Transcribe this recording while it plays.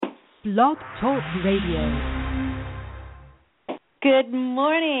Blog Talk Radio. Good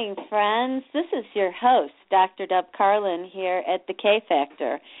morning, friends. This is your host, Dr. Deb Carlin, here at the K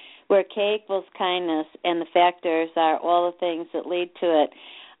Factor, where K equals kindness and the factors are all the things that lead to it.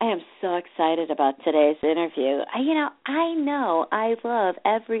 I am so excited about today's interview. I know I love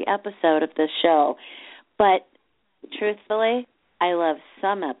every episode of this show, but truthfully, I love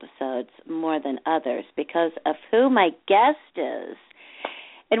some episodes more than others because of who my guest is.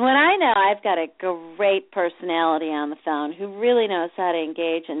 And when I know I've got a great personality on the phone who really knows how to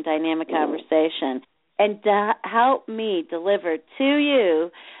engage in dynamic conversation and to help me deliver to you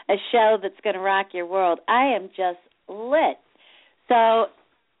a show that's going to rock your world, I am just lit. So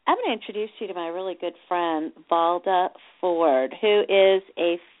I'm going to introduce you to my really good friend, Valda Ford, who is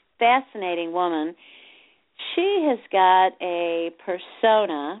a fascinating woman. She has got a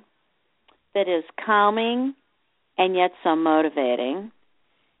persona that is calming and yet so motivating.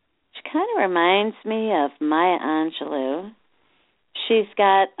 She kind of reminds me of Maya Angelou. She's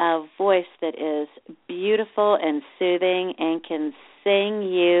got a voice that is beautiful and soothing and can sing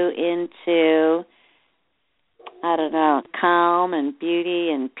you into, calm and beauty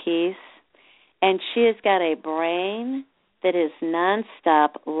and peace. And she has got a brain that is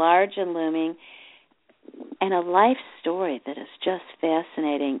nonstop, large and looming, and a life story that is just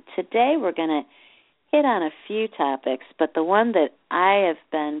fascinating. Today we're going to hit on a few topics, but the one that I have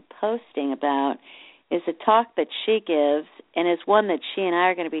been posting about is a talk that she gives and is one that she and I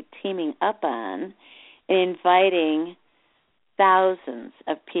are going to be teaming up on, inviting thousands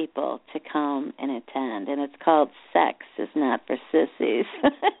of people to come and attend, and it's called Sex is Not for Sissies.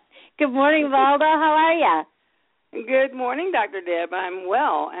 Good morning, Valda. How are you? Good morning, Dr. Deb. I'm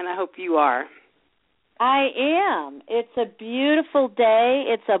well, and I hope you are. I am. It's a beautiful day.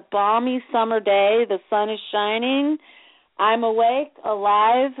 It's a balmy summer day. The sun is shining. I'm awake,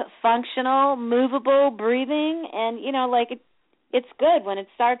 alive, functional, movable, breathing, and, it's good when it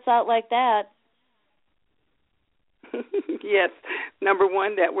starts out like that. Yes. Number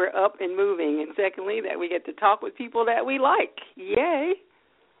one, that we're up and moving, and secondly, that we get to talk with people that we like. Yay.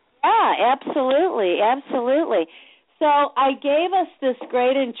 Yeah, absolutely, absolutely. So I gave us this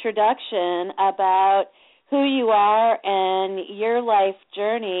great introduction about who you are and your life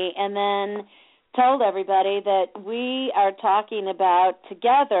journey, and then told everybody that we are talking about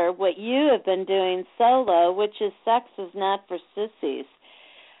together what you have been doing solo, which is Sex is Not for Sissies.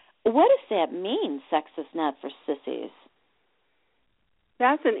 What does that mean, Sex is Not for Sissies?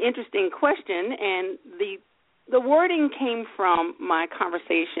 That's an interesting question, and the wording came from my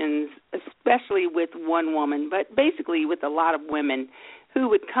conversations, especially with one woman, but basically with a lot of women who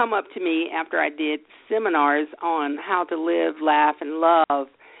would come up to me after I did seminars on how to live, laugh, and love,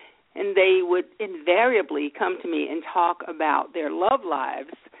 and they would invariably come to me and talk about their love lives.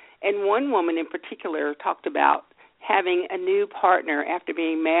 And one woman in particular talked about having a new partner after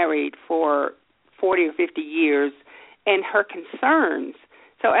being married for 40 or 50 years and her concerns.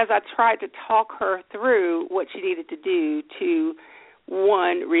 So as I tried to talk her through what she needed to do to,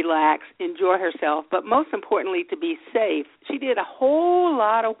 one, relax, enjoy herself, but most importantly, to be safe, she did a whole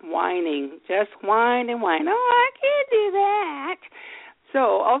lot of whining, just whine and whine. Oh, I can't do that.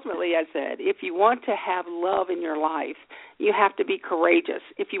 So ultimately I said, if you want to have love in your life, you have to be courageous.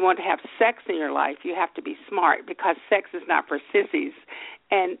 If you want to have sex in your life, you have to be smart because sex is not for sissies.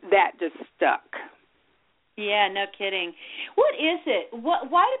 And that just stuck. Yeah, no kidding. What is it? Why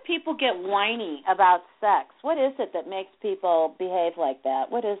do people get whiny about sex? What is it that makes people behave like that?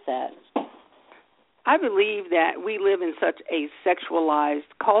 What is that? I believe that we live in such a sexualized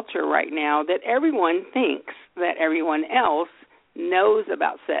culture right now that everyone thinks that everyone else knows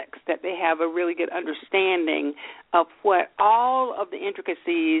about sex, that they have a really good understanding of what all of the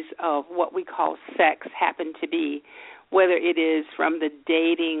intricacies of what we call sex happen to be, whether it is from the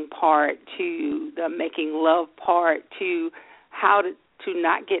dating part to the making love part to how to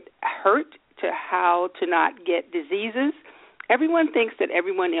not get hurt to how to not get diseases. Everyone thinks that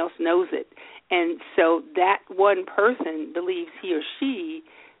everyone else knows it. And so that one person believes he or she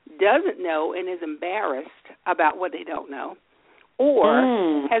doesn't know and is embarrassed about what they don't know,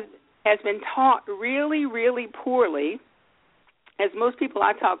 or has been taught really, really poorly. As most people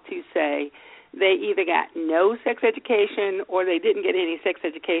I talk to say, they either got no sex education or they didn't get any sex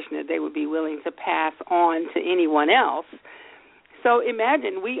education that they would be willing to pass on to anyone else. So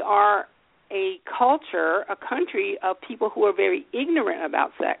imagine we are a culture, a country of people who are very ignorant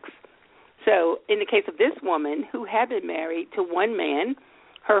about sex. So in the case of this woman who had been married to one man,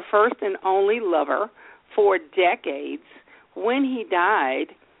 her first and only lover for decades, when he died,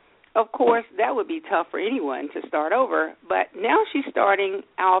 of course, that would be tough for anyone to start over. But now she's starting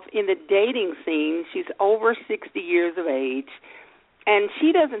off in the dating scene. She's over 60 years of age, and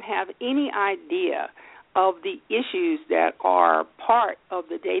she doesn't have any idea of the issues that are part of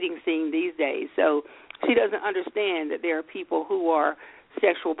the dating scene these days. So she doesn't understand that there are people who are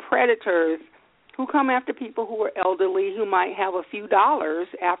sexual predators who come after people who are elderly, who might have a few dollars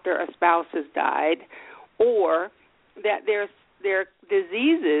after a spouse has died, or that there are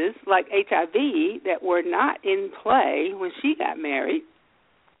diseases like HIV that were not in play when she got married.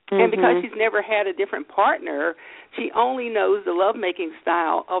 And because she's never had a different partner, she only knows the lovemaking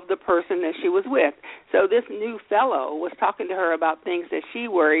style of the person that she was with. So this new fellow was talking to her about things that she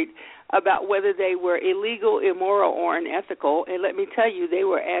worried about, whether they were illegal, immoral, or unethical. And let me tell you, they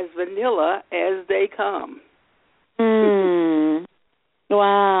were as vanilla as they come.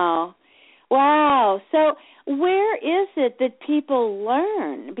 Wow. Wow. So where is it that people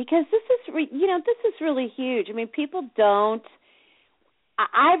learn? Because this is, this is really huge. I mean, people don't.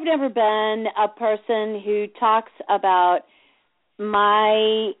 I've never been a person who talks about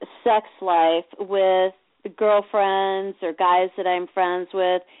my sex life with girlfriends or guys that I'm friends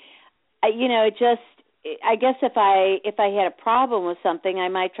with. I guess if I had a problem with something, I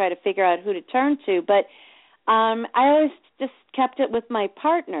might try to figure out who to turn to. But I always just kept it with my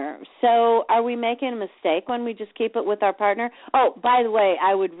partner. So are we making a mistake when we just keep it with our partner? Oh, by the way,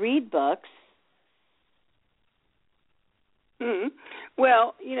 I would read books.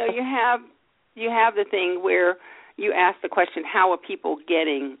 Well, you have the thing where you ask the question, how are people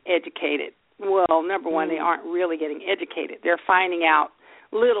getting educated? Well, number one, they aren't really getting educated. They're finding out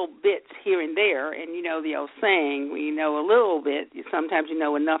little bits here and there, and you know the old saying, when you know a little bit, sometimes you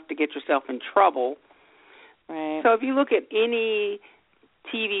know enough to get yourself in trouble. Right. So if you look at any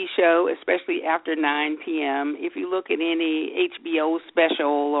TV show, especially after 9 p.m., if you look at any HBO special,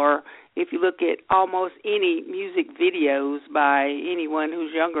 or if you look at almost any music videos by anyone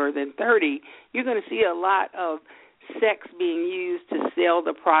who's younger than 30, you're going to see a lot of sex being used to sell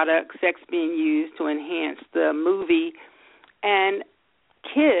the product, sex being used to enhance the movie. And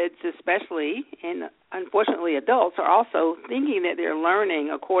kids especially, and unfortunately adults, are also thinking that they're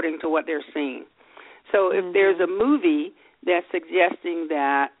learning according to what they're seeing. So if there's a movie that's suggesting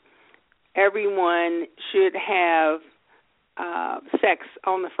that everyone should have sex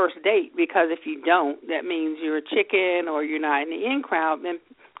on the first date, because if you don't, that means you're a chicken or you're not in the in crowd, then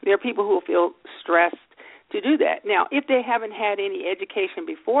there are people who will feel stressed to do that. Now, if they haven't had any education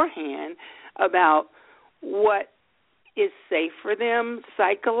beforehand about what is safe for them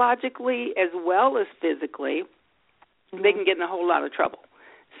psychologically as well as physically, they can get in a whole lot of trouble.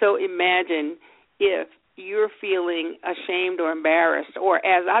 So imagine if you're feeling ashamed or embarrassed, or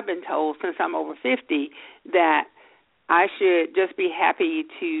as I've been told since I'm over 50, that I should just be happy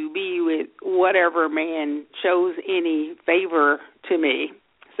to be with whatever man shows any favor to me.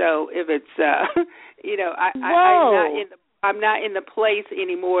 So if it's, I'm not in the place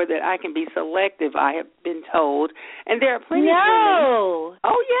anymore that I can be selective, I have been told. And there are plenty of women.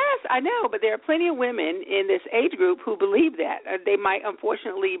 Oh, yes, I know. But there are plenty of women in this age group who believe that. They might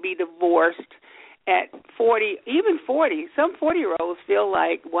unfortunately be divorced at 40, even 40. Some 40-year-olds feel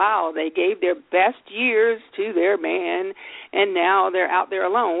like, wow, they gave their best years to their man, and now they're out there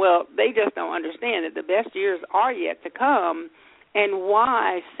alone. Well, they just don't understand that the best years are yet to come, and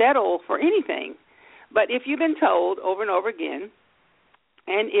why settle for anything? But if you've been told over and over again,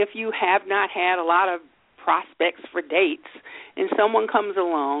 and if you have not had a lot of prospects for dates, and someone comes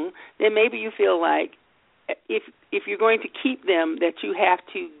along, then maybe you feel like if you're going to keep them, that you have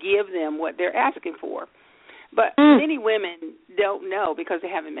to give them what they're asking for. But many women don't know, because they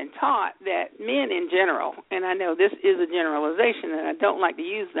haven't been taught, that men in general, and I know this is a generalization and I don't like to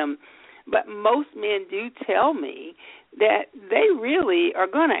use them, but most men do tell me that they really are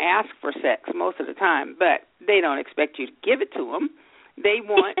going to ask for sex most of the time, but they don't expect you to give it to them. They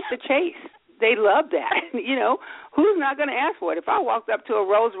want the chase. They love that. Who's not going to ask for it? If I walked up to a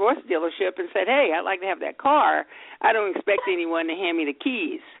Rolls-Royce dealership and said, hey, I'd like to have that car, I don't expect anyone to hand me the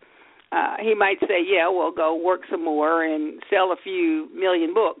keys. He might say, yeah, well, go work some more and sell a few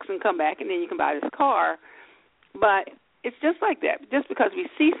million books and come back, and then you can buy this car. But it's just like that. Just because we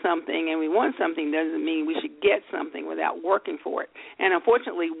see something and we want something doesn't mean we should get something without working for it. And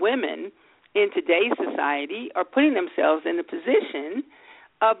unfortunately, women in today's society are putting themselves in the position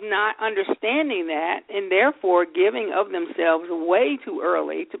of not understanding that, and therefore giving of themselves way too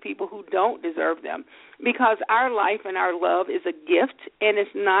early to people who don't deserve them. Because our life and our love is a gift, and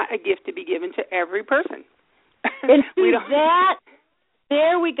it's not a gift to be given to every person. And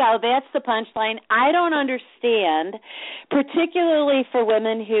There we go. That's the punchline. I don't understand, particularly for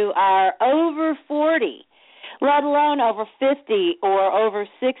women who are over 40, let alone over 50 or over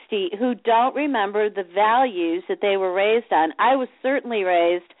 60, who don't remember the values that they were raised on. I was certainly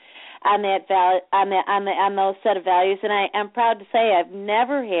raised on on those set of values, and I am proud to say I've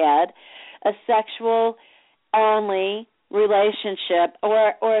never had a sexual only relationship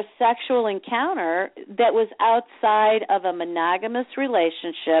or a sexual encounter that was outside of a monogamous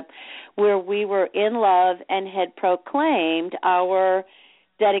relationship where we were in love and had proclaimed our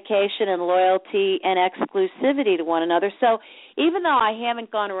dedication and loyalty and exclusivity to one another. So even though I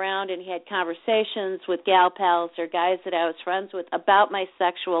haven't gone around and had conversations with gal pals or guys that I was friends with about my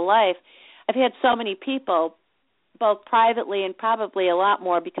sexual life, I've had so many people, both privately and probably a lot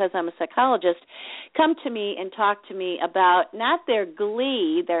more because I'm a psychologist, come to me and talk to me about not their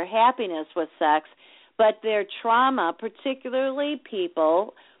glee, their happiness with sex, but their trauma, particularly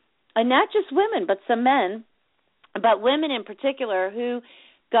people, and not just women, but some men, but women in particular who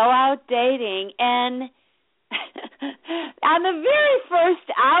go out dating and on the very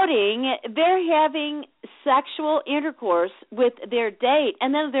first outing, they're having sexual intercourse with their date,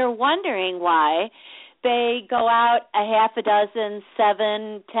 and then they're wondering why they go out a half a dozen,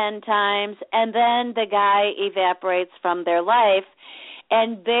 7, 10 times, and then the guy evaporates from their life,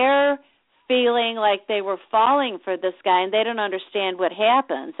 and they're feeling like they were falling for this guy, and they don't understand what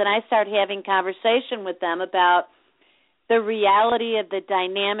happens. And I start having conversation with them about the reality of the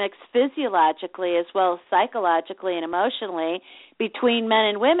dynamics physiologically as well as psychologically and emotionally between men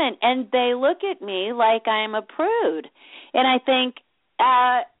and women, and they look at me like I'm a prude. And I think,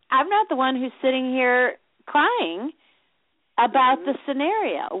 I'm not the one who's sitting here crying about the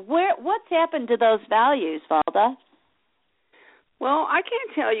scenario. What's happened to those values, Valda? Well, I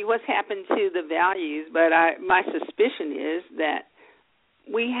can't tell you what's happened to the values, but my suspicion is that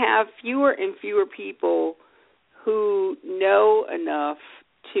we have fewer and fewer people who know enough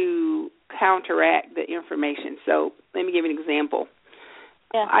to counteract the information. So let me give you an example.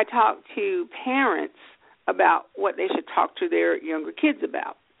 Yeah. I talk to parents about what they should talk to their younger kids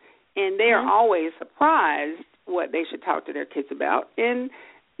about. And they are always surprised what they should talk to their kids about. And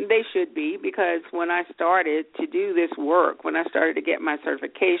they should be, because when I started to do this work, when I started to get my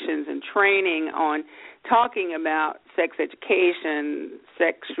certifications and training on talking about sex education,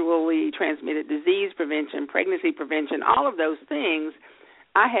 sexually transmitted disease prevention, pregnancy prevention, all of those things,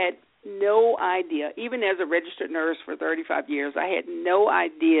 I had no idea. Even as a registered nurse for 35 years, I had no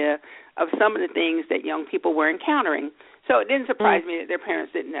idea of some of the things that young people were encountering. So it didn't surprise me that their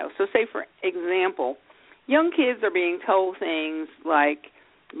parents didn't know. So say, for example, young kids are being told things like,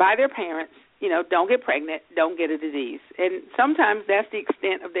 by their parents, don't get pregnant, don't get a disease. And sometimes that's the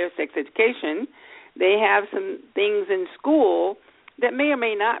extent of their sex education. They have some things in school that may or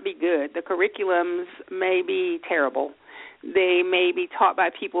may not be good. The curriculums may be terrible. They may be taught by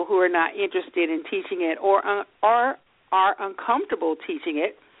people who are not interested in teaching it or are uncomfortable teaching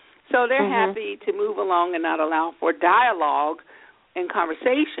it. So they're happy to move along and not allow for dialogue and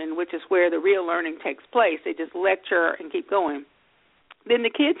conversation, which is where the real learning takes place. They just lecture and keep going. Then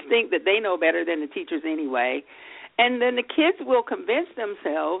the kids think that they know better than the teachers anyway. And then the kids will convince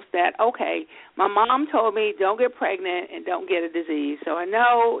themselves that, okay, my mom told me don't get pregnant and don't get a disease. So I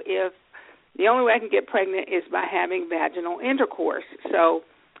know if the only way I can get pregnant is by having vaginal intercourse. So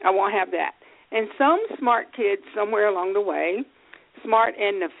I won't have that. And some smart kids somewhere along the way, smart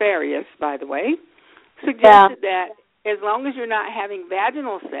and nefarious, by the way, suggested that as long as you're not having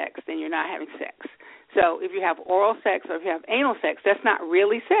vaginal sex, then you're not having sex. So if you have oral sex or if you have anal sex, that's not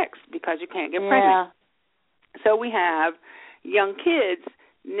really sex because you can't get pregnant. So we have young kids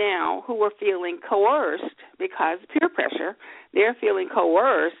now who are feeling coerced because peer pressure. They're feeling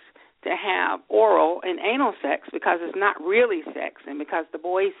coerced to have oral and anal sex because it's not really sex, and because the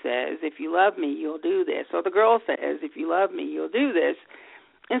boy says, if you love me, you'll do this, or the girl says, if you love me, you'll do this.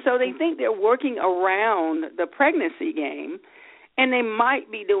 And so they think they're working around the pregnancy game, and they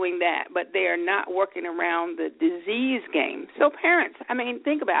might be doing that, but they are not working around the disease game. So parents,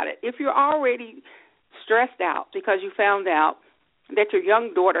 think about it. If you're already stressed out because you found out that your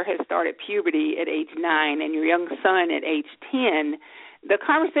young daughter has started puberty at age 9 and your young son at age 10, the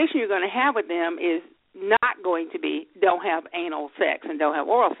conversation you're going to have with them is not going to be don't have anal sex and don't have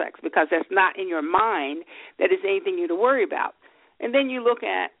oral sex, because that's not in your mind that is anything you to worry about. And then you look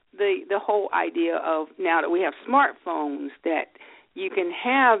at the whole idea of now that we have smartphones, that you can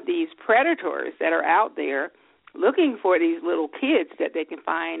have these predators that are out there looking for these little kids that they can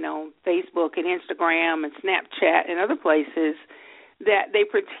find on Facebook and Instagram and Snapchat and other places, that they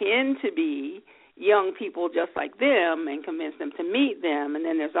pretend to be young people just like them and convince them to meet them. And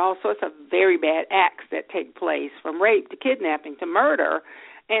then there's all sorts of very bad acts that take place, from rape to kidnapping to murder.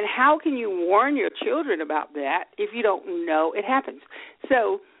 And how can you warn your children about that if you don't know it happens?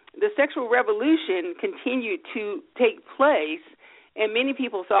 So the sexual revolution continued to take place, and many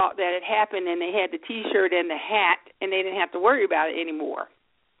people thought that it happened and they had the T-shirt and the hat and they didn't have to worry about it anymore.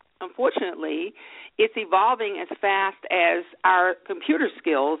 Unfortunately, it's evolving as fast as our computer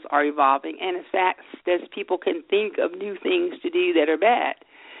skills are evolving and as fast as people can think of new things to do that are bad.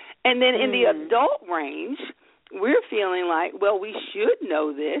 And then in the adult range, we're feeling like, well, we should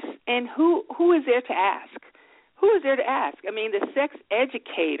know this, and who is there to ask? Who is there to ask? I mean, the sex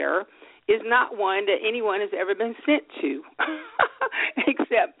educator is not one that anyone has ever been sent to,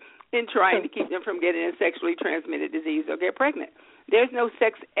 except in trying to keep them from getting a sexually transmitted disease or get pregnant. There's no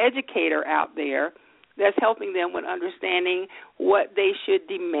sex educator out there that's helping them with understanding what they should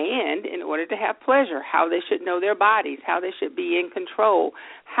demand in order to have pleasure, how they should know their bodies, how they should be in control,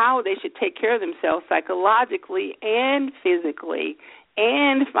 how they should take care of themselves psychologically and physically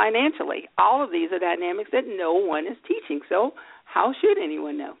and financially. All of these are dynamics that no one is teaching. So how should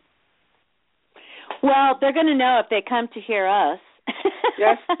anyone know? Well, they're going to know if they come to hear us.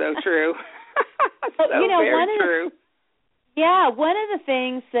 That's so true. Very true. Yeah, one of the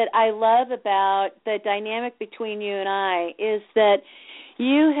things that I love about the dynamic between you and I is that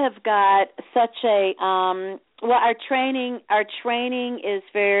you have got such a our training is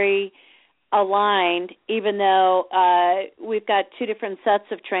very aligned, even though we've got two different sets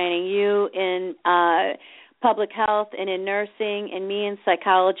of training. You in public health and in nursing, and me in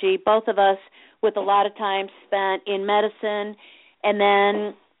psychology. Both of us with a lot of time spent in medicine, and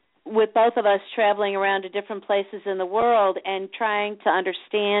then with both of us traveling around to different places in the world and trying to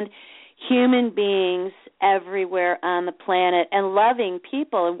understand human beings everywhere on the planet and loving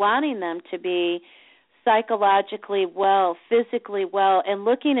people and wanting them to be psychologically well, physically well, and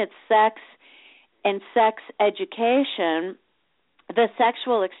looking at sex and sex education, the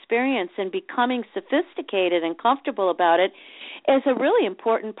sexual experience, and becoming sophisticated and comfortable about it is a really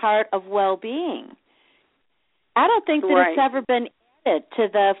important part of well-being. I don't think that it's ever been added to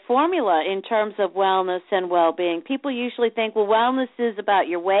the formula in terms of wellness and well-being. People usually think, well, wellness is about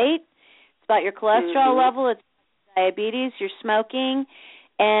your weight, it's about your cholesterol level, it's diabetes, your smoking,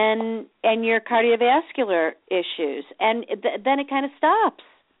 and your cardiovascular issues. And then it kind of stops.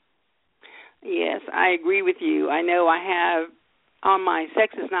 Yes, I agree with you. I know I have on my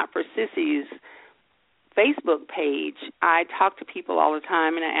Sex is Not for Sissies Facebook page, I talk to people all the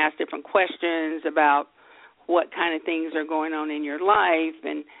time, and I ask different questions about what kind of things are going on in your life.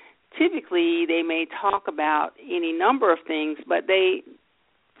 And typically they may talk about any number of things, but they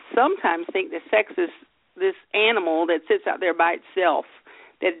sometimes think that sex is this animal that sits out there by itself,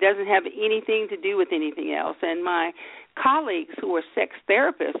 that doesn't have anything to do with anything else. And my colleagues who are sex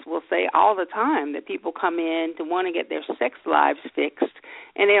therapists will say all the time that people come in to want to get their sex lives fixed,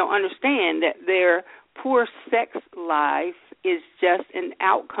 and they don't understand that their poor sex life is just an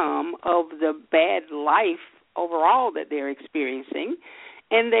outcome of the bad life overall that they're experiencing,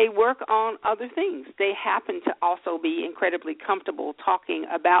 and they work on other things. They happen to also be incredibly comfortable talking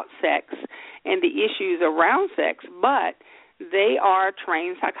about sex and the issues around sex, but they are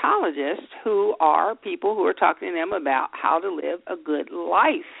trained psychologists who are people who are talking to them about how to live a good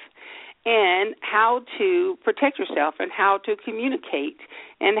life and how to protect yourself and how to communicate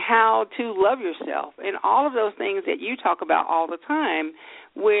and how to love yourself and all of those things that you talk about all the time,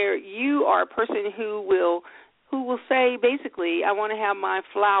 where you are a person who will say, basically, I want to have my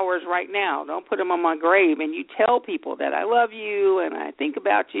flowers right now. Don't put them on my grave. And you tell people that I love you and I think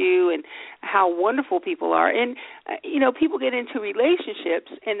about you and how wonderful people are. And, people get into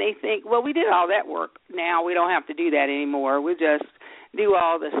relationships and they think, well, we did all that work. Now we don't have to do that anymore. We just do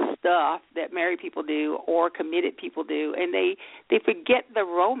all the stuff that married people do or committed people do, and they forget the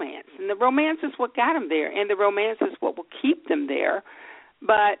romance. And the romance is what got them there, and the romance is what will keep them there.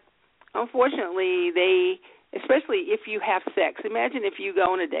 But unfortunately, especially if you have sex. Imagine if you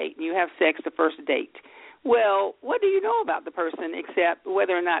go on a date and you have sex the first date. Well, what do you know about the person except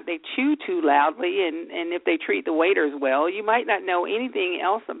whether or not they chew too loudly and if they treat the waiters well? You might not know anything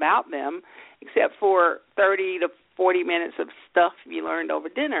else about them except for 30 to 40 minutes of stuff you learned over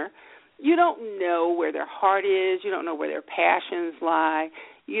dinner. You don't know where their heart is. You don't know where their passions lie.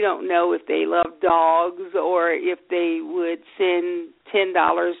 You don't know if they love dogs or if they would send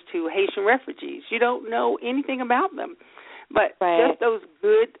 $10 to Haitian refugees. You don't know anything about them. But just those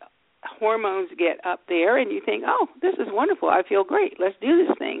good hormones get up there and you think, oh, this is wonderful. I feel great. Let's do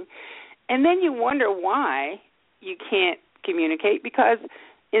this thing. And then you wonder why you can't communicate, because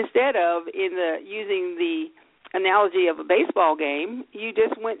instead of using the analogy of a baseball game, you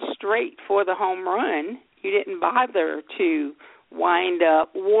just went straight for the home run. You didn't bother to wind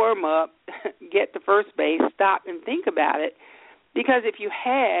up, warm up, get to first base, stop and think about it. Because if you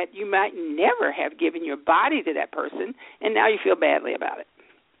had, you might never have given your body to that person, and now you feel badly about it.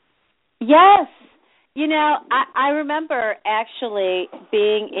 Yes. You know, I remember actually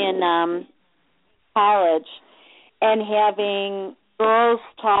being in college and having girls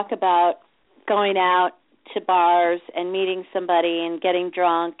talk about going out to bars and meeting somebody and getting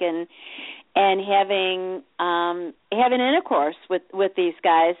drunk and having intercourse with these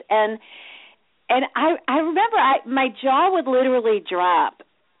guys, and I remember my jaw would literally drop,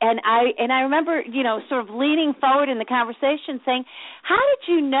 and I remember, you know, sort of leaning forward in the conversation saying, how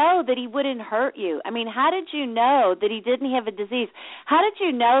did you know that he wouldn't hurt you? I mean, how did you know that he didn't have a disease? How did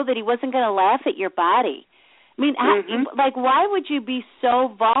you know that he wasn't going to laugh at your body? I mean, like, why would you be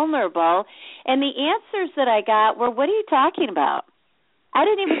so vulnerable? And the answers that I got were, what are you talking about? I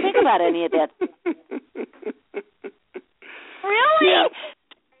didn't even think about any of that. Really? Yeah.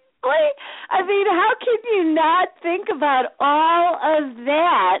 I mean, how can you not think about all of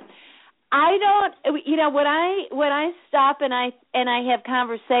that? I don't, you know, when I stop and I have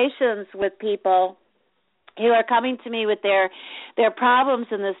conversations with people who are coming to me with their problems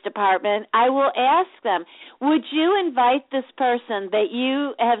in this department, I will ask them, would you invite this person that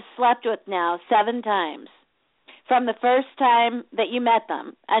you have slept with now 7 times from the first time that you met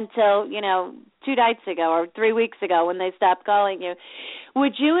them until, you know, 2 nights ago or 3 weeks ago when they stopped calling you,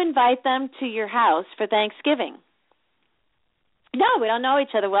 would you invite them to your house for Thanksgiving? No, we don't know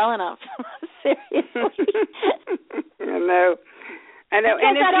each other well enough. Seriously. I know.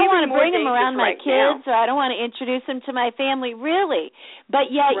 Because I don't want to bring them around my kids, now. or I don't want to introduce them to my family, really.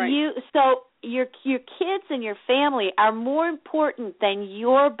 But yet so your kids and your family are more important than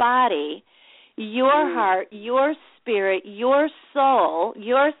your body, your heart, your spirit, your soul,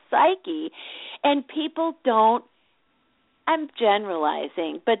 your psyche. And people don't, I'm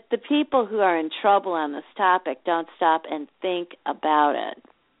generalizing, but the people who are in trouble on this topic don't stop and think about it.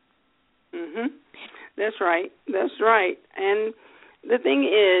 That's right. That's right. And the thing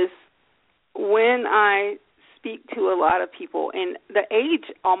is, when I speak to a lot of people, and the age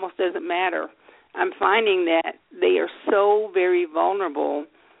almost doesn't matter, I'm finding that they are so very vulnerable,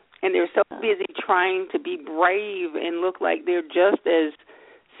 and they're so busy trying to be brave and look like they're just as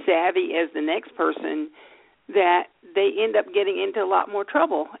savvy as the next person, that they end up getting into a lot more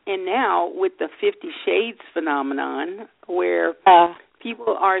trouble. And now with the 50 Shades phenomenon, where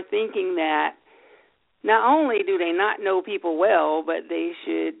people are thinking that not only do they not know people well, but they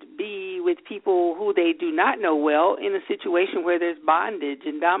should be with people who they do not know well in a situation where there's bondage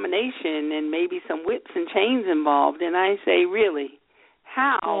and domination and maybe some whips and chains involved. And I say, really,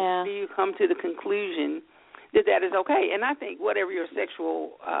 how do you come to the conclusion that that is okay? And I think whatever your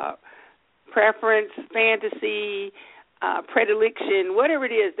sexual preference, fantasy, predilection, whatever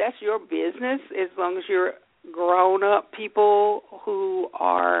it is, that's your business, as long as you're grown-up people who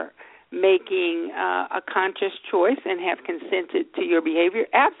are making a conscious choice and have consented to your behavior.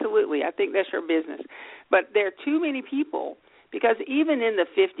 Absolutely, I think that's your business. But there are too many people, because even in the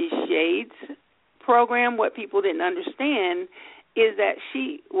 50 Shades program, what people didn't understand is that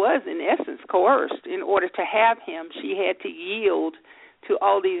she was, in essence, coerced. In order to have him, she had to yield to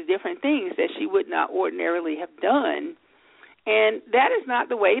all these different things that she would not ordinarily have done. And that is not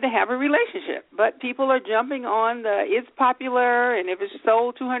the way to have a relationship. But people are jumping on it's popular, and if it's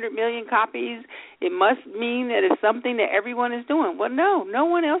sold 200 million copies, it must mean that it's something that everyone is doing. Well, no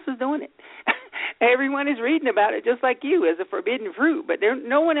one else is doing it. Everyone is reading about it just like you as a forbidden fruit, but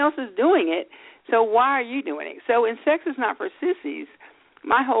no one else is doing it, so why are you doing it? So in Sex is Not for Sissies,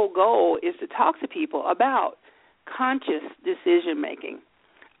 my whole goal is to talk to people about conscious decision-making,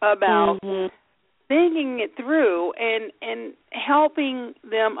 about thinking it through and helping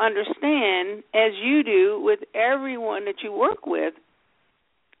them understand, as you do with everyone that you work with,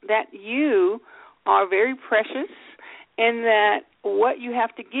 that you are very precious and that what you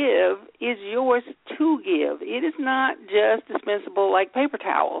have to give is yours to give. It is not just dispensable like paper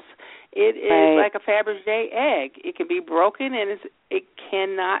towels. It is like a Fabergé egg. It can be broken and it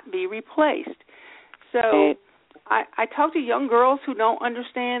cannot be replaced. So I talk to young girls who don't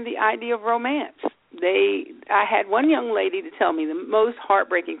understand the idea of romance. I had one young lady to tell me the most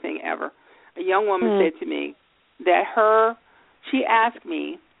heartbreaking thing ever. A young woman said to me that she asked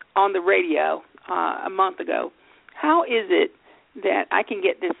me on the radio a month ago, how is it that I can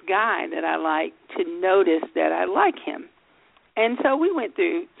get this guy that I like to notice that I like him? And so we went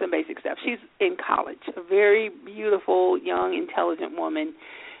through some basic stuff. She's in college, a very beautiful, young, intelligent woman.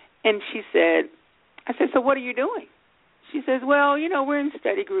 And I said, so what are you doing? She says, well, we're in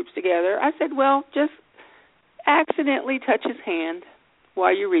study groups together. I said, well, just accidentally touch his hand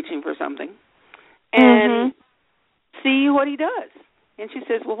while you're reaching for something and see what he does. And she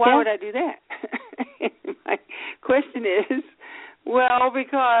says, well, why would I do that? My question is, well,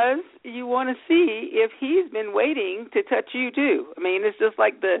 because you want to see if he's been waiting to touch you too. I mean, it's just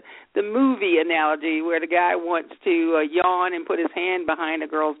like the movie analogy where the guy wants to yawn and put his hand behind a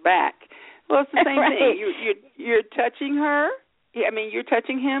girl's back. Well, it's the same thing. You're touching her. You're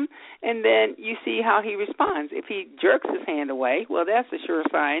touching him, and then you see how he responds. If he jerks his hand away, well, that's a sure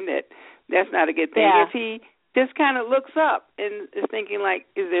sign that that's not a good thing. Yeah. If he just kind of looks up and is thinking like,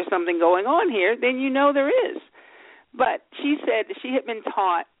 is there something going on here, then you know there is. But she said that she had been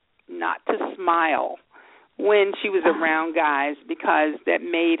taught not to smile when she was around guys because that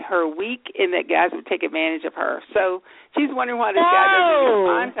made her weak and that guys would take advantage of her. So she's wondering why this guy doesn't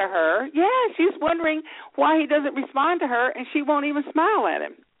respond to her. Yeah, she's wondering why he doesn't respond to her and she won't even smile at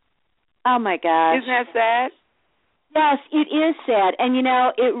him. Oh, my gosh. Isn't that sad? Yes, it is sad. And,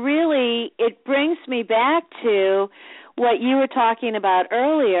 it brings me back to what you were talking about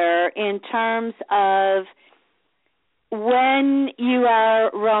earlier in terms of when you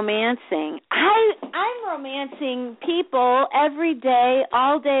are romancing. I'm romancing people every day,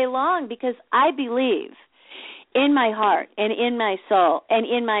 all day long, because I believe in my heart and in my soul and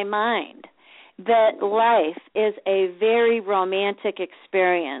in my mind that life is a very romantic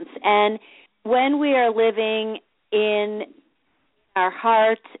experience. And when we are living in our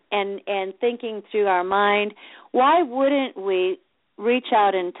heart and thinking through our mind, why wouldn't we reach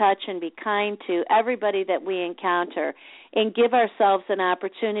out and touch and be kind to everybody that we encounter and give ourselves an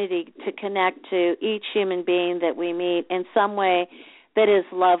opportunity to connect to each human being that we meet in some way that is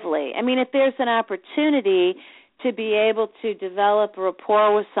lovely? I mean, if there's an opportunity to be able to develop a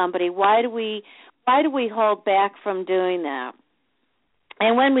rapport with somebody, why do we hold back from doing that?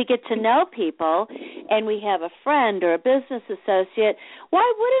 And when we get to know people and we have a friend or a business associate, why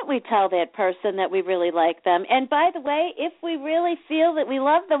wouldn't we tell that person that we really like them? And by the way, if we really feel that we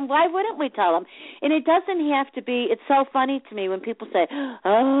love them, why wouldn't we tell them? And it doesn't have to be, it's so funny to me when people say,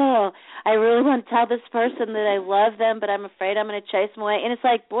 oh, I really want to tell this person that I love them, but I'm afraid I'm going to chase them away. And it's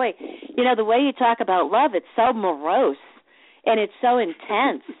like, boy, the way you talk about love, it's so morose and it's so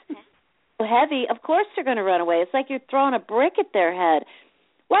intense, so heavy. Of course they're going to run away. It's like you're throwing a brick at their head.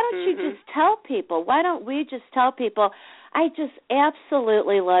 Why don't you just tell people? Why don't we just tell people, I just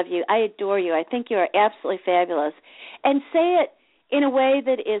absolutely love you. I adore you. I think you are absolutely fabulous. And say it in a way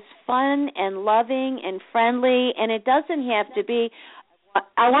that is fun and loving and friendly, and it doesn't have to be,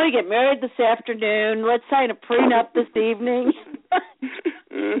 I want to get married this afternoon. Let's sign a prenup this evening.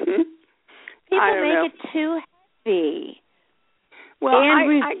 People make it too heavy. Well,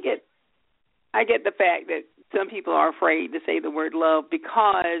 I get the fact that some people are afraid to say the word love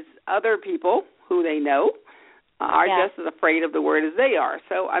because other people who they know are just as afraid of the word as they are.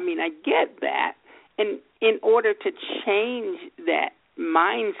 So, I get that. And in order to change that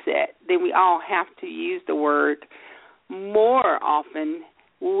mindset, then we all have to use the word more often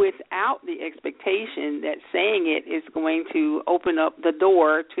without the expectation that saying it is going to open up the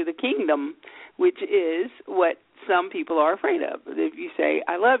door to the kingdom, which is what some people are afraid of. If you say,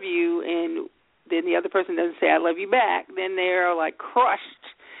 I love you, and then the other person doesn't say, I love you back, then they're like crushed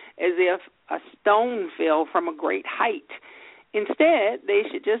as if a stone fell from a great height. Instead, they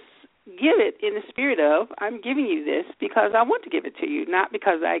should just give it in the spirit of, I'm giving you this because I want to give it to you, not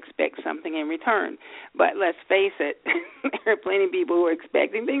because I expect something in return. But let's face it, there are plenty of people who are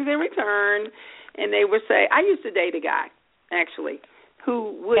expecting things in return, and they would say, I used to date a guy, actually,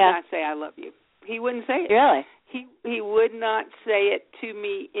 who would not say I love you. He wouldn't say it. Really? He would not say it to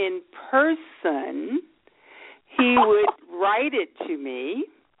me in person. He would write it to me.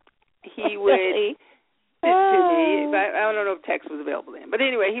 He would it to me. I don't know if text was available then, but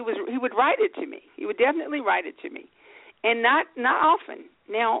anyway, he would write it to me. He would definitely write it to me, and not often.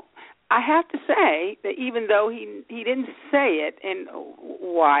 Now, I have to say that even though he didn't say it, and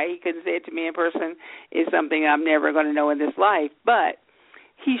why he couldn't say it to me in person is something I'm never going to know in this life, but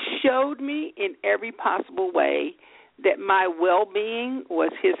he showed me in every possible way that my well-being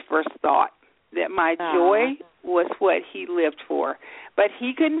was his first thought, that my joy was what he lived for. But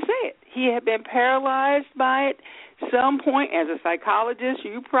he couldn't say it. He had been paralyzed by it. Some point, as a psychologist,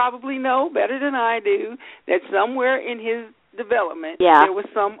 you probably know better than I do, that somewhere in his development there was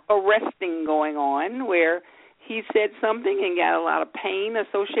some arresting going on where he said something and got a lot of pain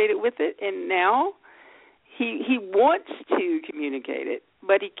associated with it, and now he wants to communicate it,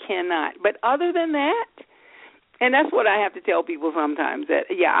 but he cannot. But other than that, and that's what I have to tell people sometimes, that,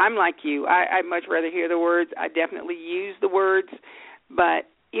 yeah, I'm like you. I'd much rather hear the words. I definitely use the words. But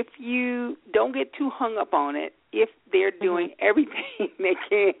if you don't get too hung up on it, if they're doing everything they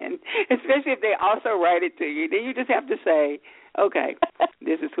can, especially if they also write it to you, then you just have to say, okay,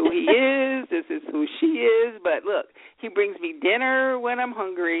 this is who he is, this is who she is, but look, he brings me dinner when I'm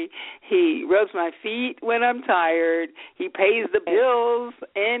hungry, he rubs my feet when I'm tired, he pays the bills,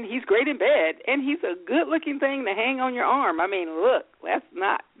 and he's great in bed, and he's a good-looking thing to hang on your arm. I mean, look, let's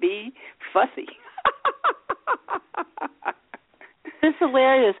not be fussy. It's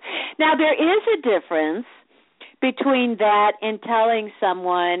hilarious. Now, there is a difference between that and telling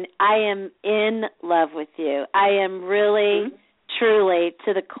someone, I am in love with you. I am really, truly,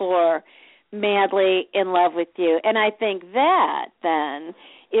 to the core, madly in love with you. And I think that, then,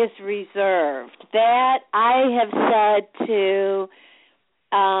 is reserved. That I have said to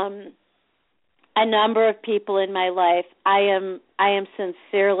a number of people in my life, I am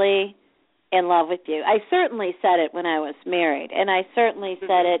sincerely in love with you. I certainly said it when I was married, and I certainly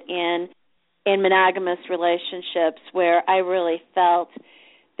said it in monogamous relationships where I really felt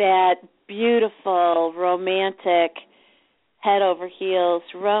that beautiful, romantic, head over heels,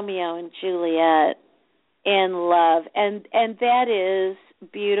 Romeo and Juliet in love, and that is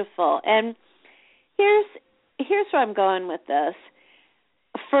beautiful. And here's where I'm going with this.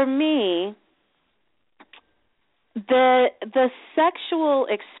 For me, the sexual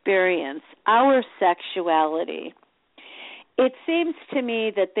experience, our sexuality, it seems to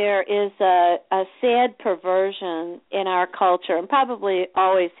me that there is a sad perversion in our culture, and probably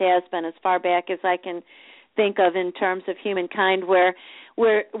always has been as far back as I can think of in terms of humankind, where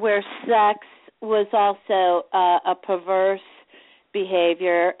sex was also a perverse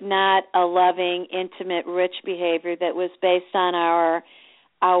behavior, not a loving, intimate, rich behavior that was based on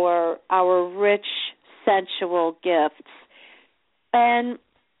our rich sensual gifts. And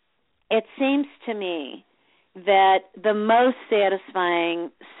it seems to me that the most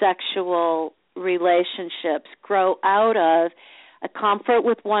satisfying sexual relationships grow out of a comfort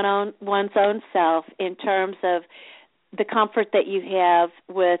with one's own self in terms of the comfort that you have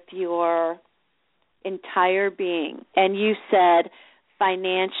with your entire being. And you said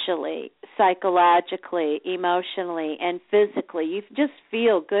financially, psychologically, emotionally, and physically. You just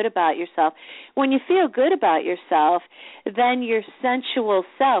feel good about yourself. When you feel good about yourself, then your sensual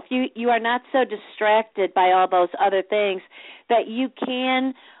self, you are not so distracted by all those other things that you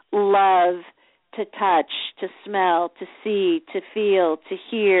can love to touch, to smell, to see, to feel, to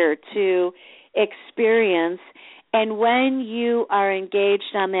hear, to experience. And when you are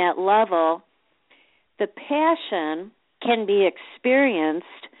engaged on that level, the passion can be experienced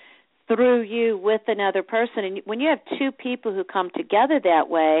through you with another person. And when you have two people who come together that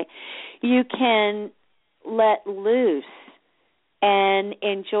way, you can let loose and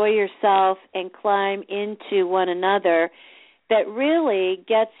enjoy yourself and climb into one another. That really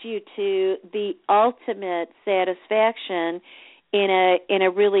gets you to the ultimate satisfaction in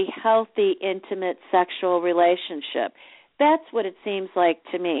a really healthy, intimate sexual relationship. That's what it seems like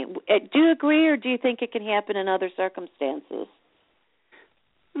to me. Do you agree, or do you think it can happen in other circumstances?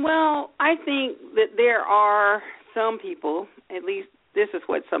 Well, I think that there are some people, at least this is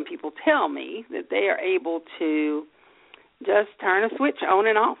what some people tell me, that they are able to just turn a switch on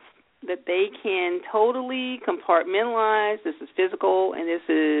and off, that they can totally compartmentalize, this is physical and this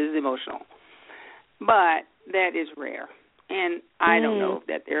is emotional. But that is rare. And I don't know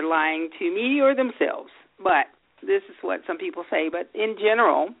that they're lying to me or themselves, but this is what some people say. But in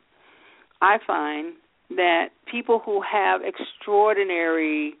general, I find that people who have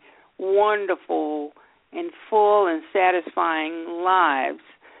extraordinary, wonderful, and full and satisfying lives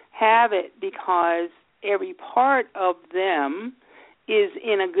have it because every part of them is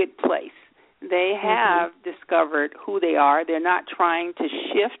in a good place. They have discovered who they are. They're not trying to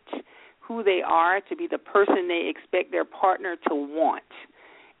shift who they are to be the person they expect their partner to want.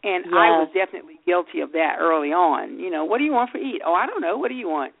 And I was definitely guilty of that early on. You know, what do you want for eat? Oh, I don't know. What do you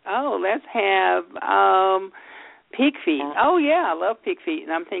want? Oh, let's have pig feet. Oh, yeah, I love pig feet.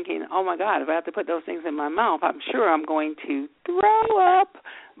 And I'm thinking, oh, my God, if I have to put those things in my mouth, I'm sure I'm going to throw up.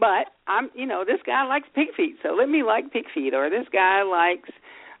 But, this guy likes pig feet, so let me like pig feet. Or this guy likes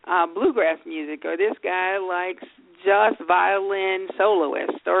bluegrass music, or this guy likes just violin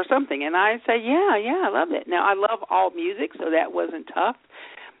soloist or something. And I say, yeah, I love it. Now, I love all music, so that wasn't tough.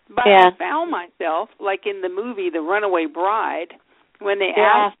 But I found myself, like in the movie The Runaway Bride, when they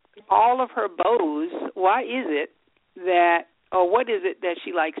asked all of her beaux, why is it that, or what is it that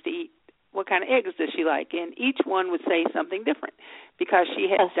she likes to eat? what kind of eggs does she like? And each one would say something different because she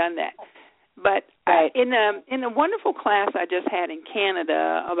had done that. But in a wonderful class I just had in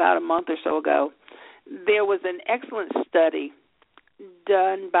Canada about a month or so ago, there was an excellent study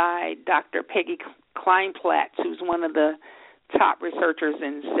done by Dr. Peggy Kleinplatz, who's one of the top researchers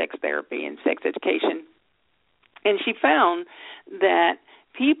in sex therapy and sex education. And she found that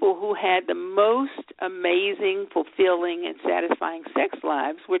people who had the most amazing, fulfilling, and satisfying sex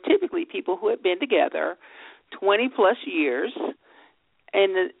lives were typically people who had been together 20-plus years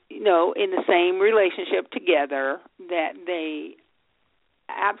in the same relationship together, that they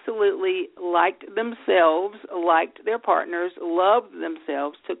absolutely liked themselves, liked their partners, loved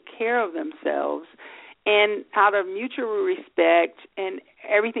themselves, took care of themselves, and out of mutual respect and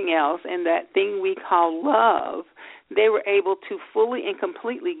everything else, and that thing we call love, they were able to fully and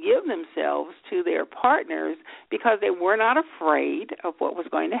completely give themselves to their partners because they were not afraid of what was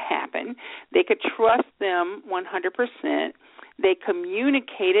going to happen. They could trust them 100%. They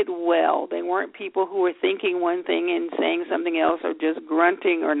communicated well. They weren't people who were thinking one thing and saying something else, or just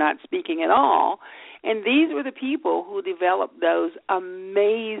grunting or not speaking at all. And these were the people who developed those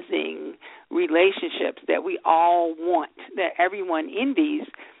amazing relationships that we all want, that everyone envies.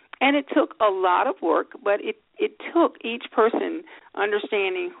 And it took a lot of work, but it took each person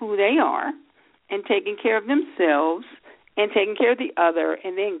understanding who they are and taking care of themselves and taking care of the other,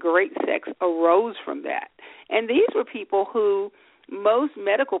 and then great sex arose from that. And these were people who most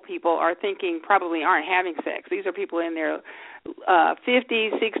medical people are thinking probably aren't having sex. These are people in their 50s,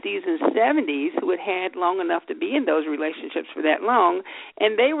 60s, and 70s who had long enough to be in those relationships for that long,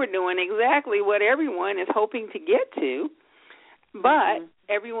 and they were doing exactly what everyone is hoping to get to, but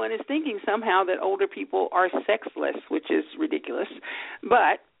everyone is thinking somehow that older people are sexless, which is ridiculous.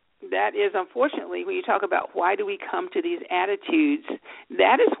 But that is, unfortunately, when you talk about why do we come to these attitudes,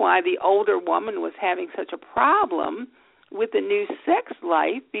 that is why the older woman was having such a problem with the new sex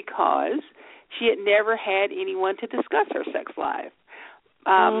life, because she had never had anyone to discuss her sex life.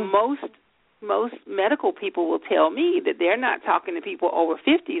 Most medical people will tell me that they're not talking to people over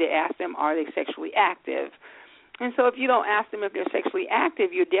 50 to ask them, are they sexually active? And so if you don't ask them if they're sexually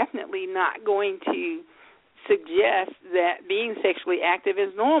active, you're definitely not going to suggest that being sexually active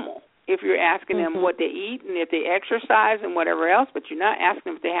is normal. If you're asking them what they eat and if they exercise and whatever else, but you're not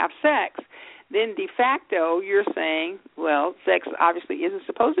asking them if they have sex, then de facto you're saying, well, sex obviously isn't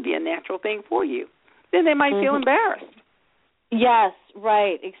supposed to be a natural thing for you. Then they might feel embarrassed. Yes,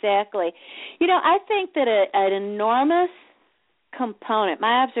 right, exactly. I think that an enormous component,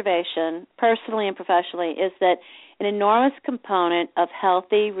 my observation personally and professionally, is that an enormous component of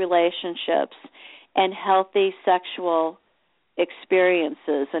healthy relationships and healthy sexual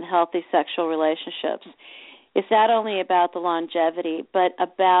experiences and healthy sexual relationships is not only about the longevity, but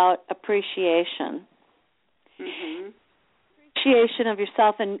about appreciation. Appreciation of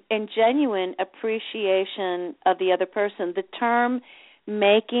yourself and genuine appreciation of the other person. The term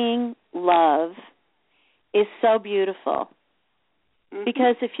making love is so beautiful,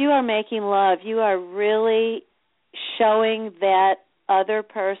 because if you are making love, you are really showing that other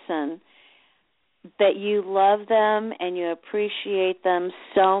person that you love them and you appreciate them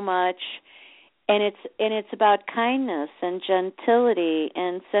so much, and it's about kindness and gentility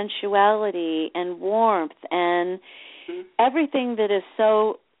and sensuality and warmth and everything that is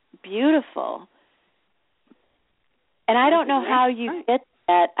so beautiful. And I don't know how you get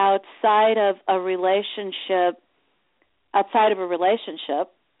that outside of a relationship,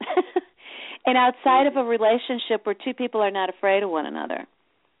 and outside of a relationship where two people are not afraid of one another.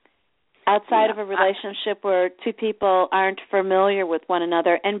 Outside of a relationship where two people aren't familiar with one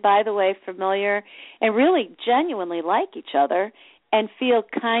another, and by the way, familiar and really genuinely like each other and feel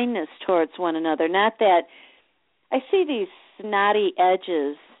kindness towards one another. Not that I see these snotty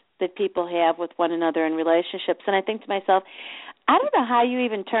edges that people have with one another in relationships, and I think to myself, I don't know how you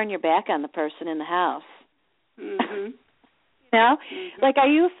even turn your back on the person in the house. Like, are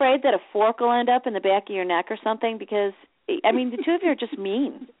you afraid that a fork will end up in the back of your neck or something? Because, I mean, the two of you are just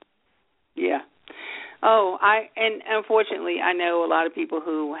mean. Yeah. And unfortunately, I know a lot of people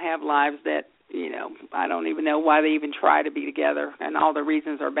who have lives that, I don't even know why they even try to be together, and all the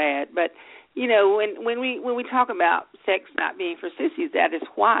reasons are bad. But, when we talk about sex not being for sissies, that is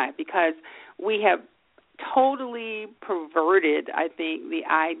why, because we have totally perverted, I think, the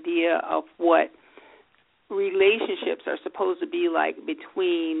idea of what relationships are supposed to be like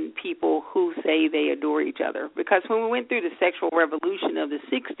between people who say they adore each other. Because when we went through the sexual revolution of the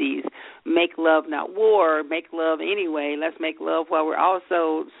 60s, make love not war, make love anyway, let's make love while we're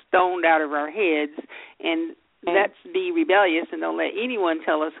also stoned out of our heads, and let's be rebellious and don't let anyone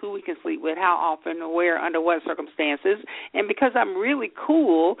tell us who we can sleep with, how often, where, under what circumstances. And because I'm really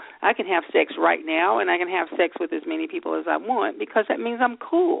cool, I can have sex right now, and I can have sex with as many people as I want because that means I'm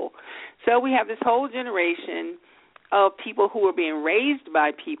cool. So we have this whole generation of people who are being raised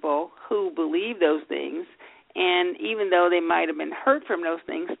by people who believe those things, and even though they might have been hurt from those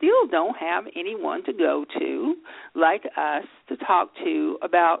things, still don't have anyone to go to like us to talk to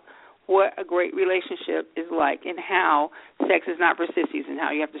about what a great relationship is like and how sex is not for sissies, and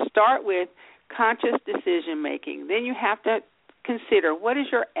how you have to start with conscious decision-making. Then you have to consider, what is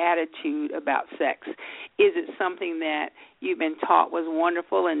your attitude about sex? Is it something that you've been taught was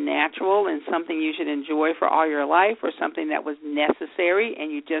wonderful and natural and something you should enjoy for all your life, or something that was necessary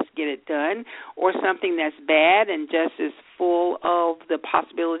and you just get it done, or something that's bad and just is full of the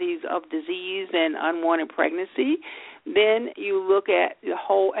possibilities of disease and unwanted pregnancy? Then you look at the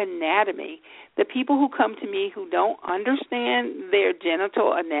whole anatomy. The people who come to me who don't understand their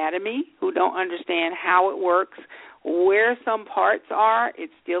genital anatomy, who don't understand how it works, where some parts are, it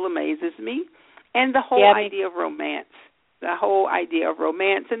still amazes me. And the whole idea of romance. The whole idea of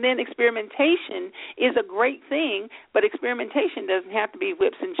romance. And then experimentation is a great thing, but experimentation doesn't have to be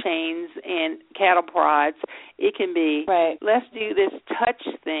whips and chains and cattle prods. It can be, let's do this touch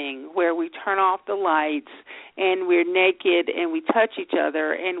thing where we turn off the lights and we're naked and we touch each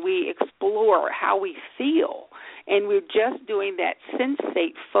other and we explore how we feel. And we're just doing that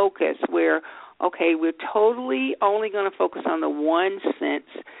sensate focus where, okay, we're totally only going to focus on the one sense,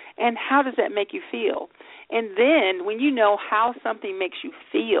 and how does that make you feel? And then when you know how something makes you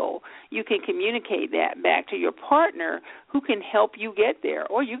feel, you can communicate that back to your partner who can help you get there,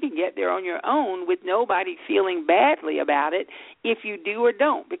 or you can get there on your own with nobody feeling badly about it if you do or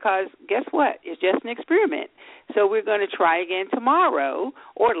don't, because guess what? It's just an experiment. So we're going to try again tomorrow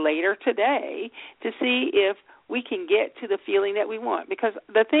or later today to see if we can get to the feeling that we want. Because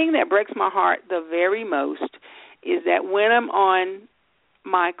the thing that breaks my heart the very most is that when I'm on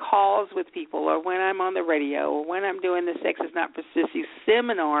my calls with people, or when I'm on the radio, or when I'm doing the Sex is Not for Sissies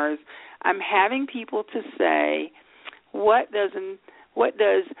seminars, I'm having people to say, what does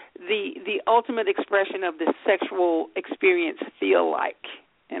the ultimate expression of the sexual experience feel like?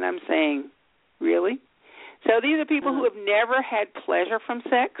 And I'm saying, really? So these are people who have never had pleasure from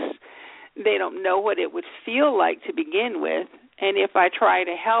sex. They don't know what it would feel like to begin with. And if I try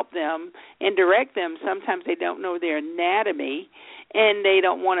to help them and direct them, sometimes they don't know their anatomy and they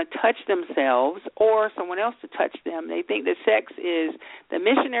don't want to touch themselves or someone else to touch them. They think that sex is the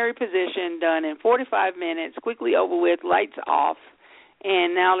missionary position done in 45 minutes, quickly over with, lights off,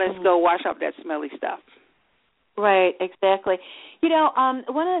 and now let's go wash off that smelly stuff. Right, exactly. You know,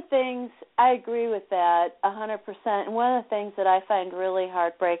 one of the things, I agree with that 100%, and one of the things that I find really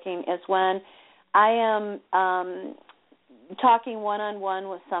heartbreaking is when I am talking one-on-one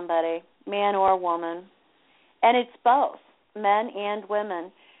with somebody, man or woman, and it's both, men and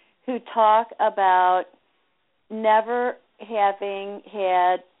women, who talk about never having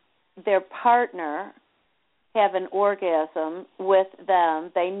had their partner have an orgasm with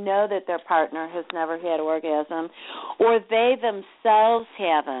them. They know that their partner has never had orgasm, or they themselves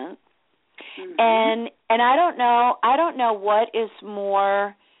haven't. And I don't know what is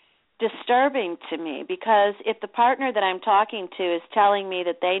more disturbing to me, because if the partner that I'm talking to is telling me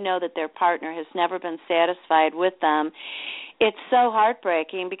that they know that their partner has never been satisfied with them, it's so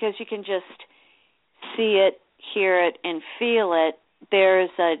heartbreaking, because you can just see it, hear it, and feel it. There's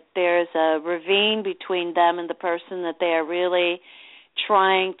a ravine between them and the person that they are really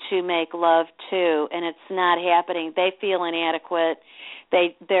trying to make love to, and it's not happening. They feel inadequate.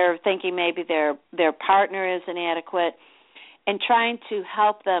 They're thinking maybe their partner is inadequate, and trying to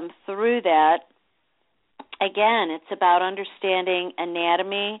help them through that. Again, it's about understanding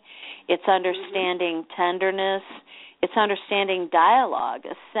anatomy. It's understanding tenderness. It's understanding dialogue,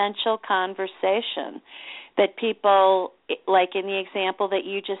 essential conversation that people, like in the example that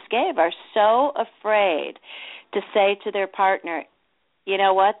you just gave, are so afraid to say to their partner, you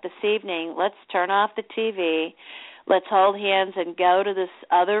know what, this evening, let's turn off the TV, let's hold hands and go to this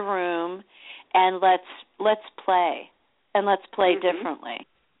other room, and let's play, and let's play differently.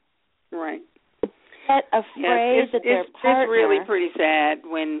 Right. Get afraid that their partner... It's really pretty sad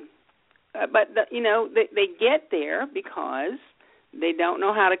when... but they get there because they don't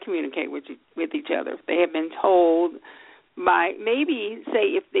know how to communicate with each other. They have been told by, maybe,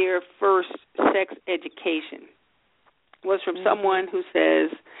 say, if their first sex education was from someone who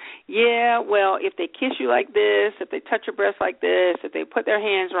says, yeah, well, if they kiss you like this, if they touch your breast like this, if they put their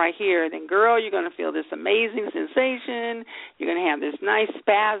hands right here, then, girl, you're going to feel this amazing sensation. You're going to have this nice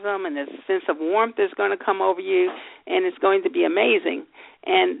spasm and this sense of warmth that's going to come over you, and it's going to be amazing.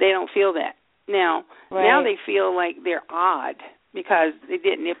 And they don't feel that. Now they feel like they're odd because they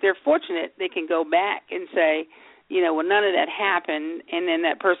didn't. If they're fortunate, they can go back and say, well, none of that happened, and then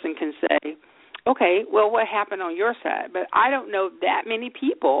that person can say, okay, well, what happened on your side? But I don't know that many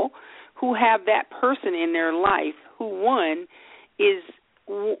people who have that person in their life who, one, is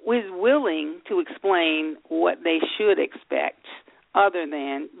willing to explain what they should expect other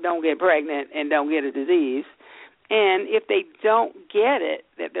than don't get pregnant and don't get a disease. And if they don't get it,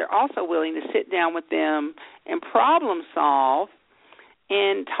 that they're also willing to sit down with them and problem solve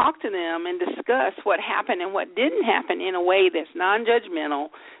and talk to them and discuss what happened and what didn't happen in a way that's non-judgmental,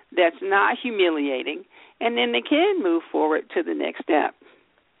 that's not humiliating, and then they can move forward to the next step.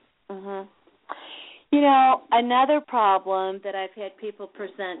 Mm-hmm. Another problem that I've had people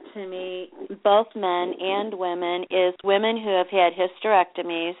present to me, both men and women, is women who have had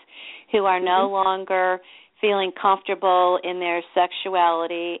hysterectomies who are no longer feeling comfortable in their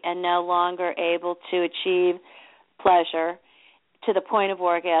sexuality and no longer able to achieve pleasure to the point of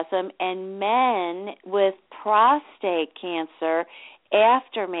orgasm, and men with prostate cancer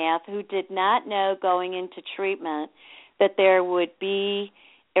aftermath who did not know going into treatment that there would be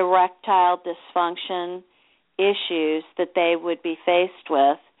erectile dysfunction issues that they would be faced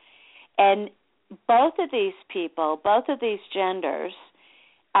with. And both of these people, both of these genders,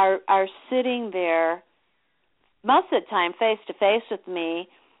 are sitting there most of the time face to face with me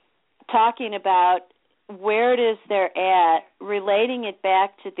talking about where it is they're at, relating it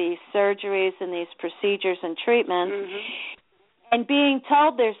back to these surgeries and these procedures and treatments, and being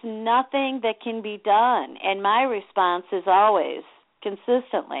told there's nothing that can be done. And my response is always,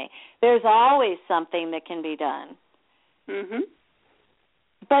 consistently, there's always something that can be done.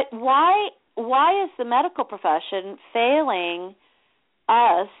 But why is the medical profession failing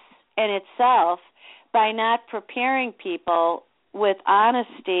us and itself by not preparing people with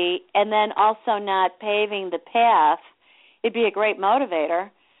honesty and then also not paving the path? It'd be a great motivator.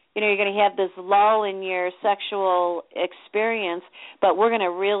 You're going to have this lull in your sexual experience, but we're going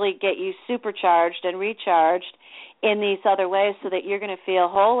to really get you supercharged and recharged in these other ways so that you're going to feel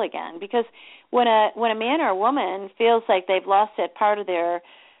whole again. Because when a man or a woman feels like they've lost that part of their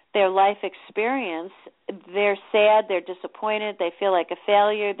life experience, they're sad, they're disappointed, they feel like a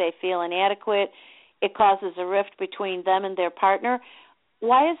failure, they feel inadequate. It causes a rift between them and their partner.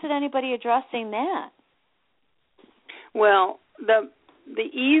 Why isn't anybody addressing that? Well, the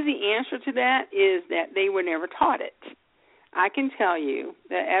easy answer to that is that they were never taught it. I can tell you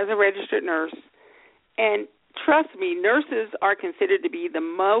that as a registered nurse, and trust me, nurses are considered to be the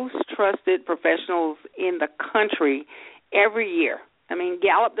most trusted professionals in the country every year. I mean,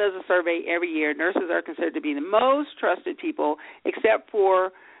 Gallup does a survey every year. Nurses are considered to be the most trusted people, except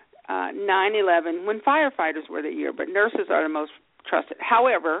for 9/11 when firefighters were the year, but nurses are the most trusted.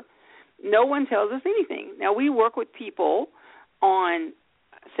 However, no one tells us anything. Now, we work with people on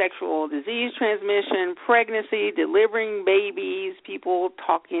sexual disease transmission, pregnancy, delivering babies, people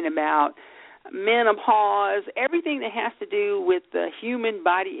talking about menopause, everything that has to do with the human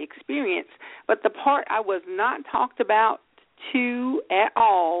body experience. But the part I was not talked about to at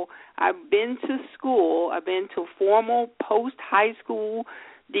all, I've been to school, I've been to formal post-high school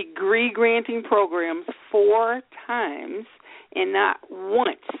degree-granting programs 4 times, and not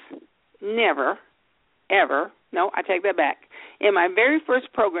once, never, ever, no, I take that back. In my very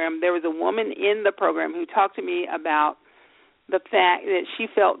first program, there was a woman in the program who talked to me about the fact that she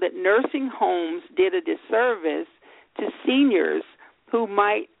felt that nursing homes did a disservice to seniors who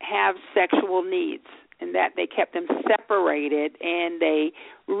might have sexual needs, and that they kept them separated and they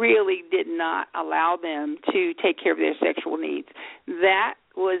really did not allow them to take care of their sexual needs. That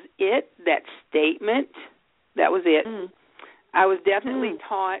was it, that statement, that was it. I was definitely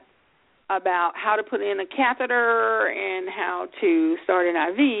taught about how to put in a catheter and how to start an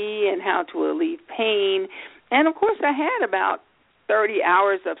IV and how to relieve pain. And, of course, I had about 30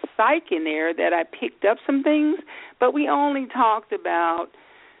 hours of psych in there that I picked up some things, but we only talked about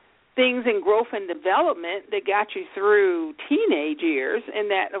things in growth and development that got you through teenage years,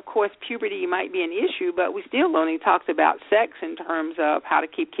 and that, of course, puberty might be an issue, but we still only talked about sex in terms of how to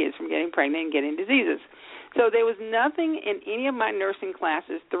keep kids from getting pregnant and getting diseases. So there was nothing in any of my nursing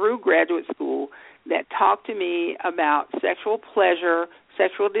classes through graduate school that talked to me about sexual pleasure,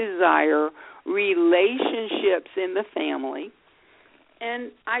 sexual desire, relationships in the family. And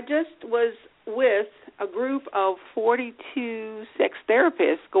and I just was with a group of 42 sex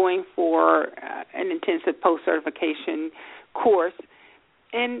therapists going for an intensive post-certification course,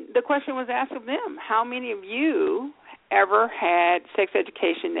 and the question was asked of them, how many of you ever had sex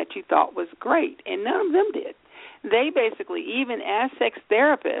education that you thought was great? And none of them did. They basically, even as sex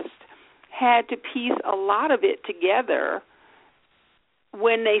therapists, had to piece a lot of it together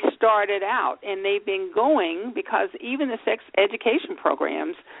when they started out, and they've been going because even the sex education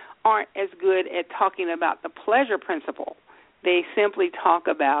programs aren't as good at talking about the pleasure principle. They simply talk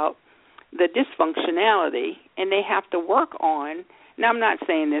about the dysfunctionality, and they have to work on. Now, I'm not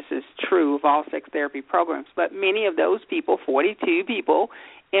saying this is true of all sex therapy programs, but many of those people, 42 people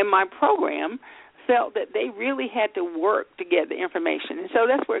in my program, felt that they really had to work to get the information. And so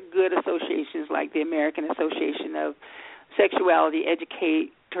that's where good associations like the American Association of Sexuality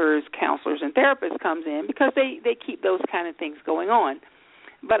Educators, Counselors, and Therapists comes in, because they keep those kind of things going on.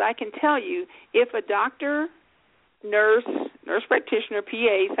 But I can tell you, if a doctor, nurse practitioner,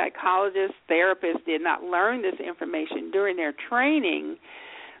 PA, psychologist, therapist did not learn this information during their training,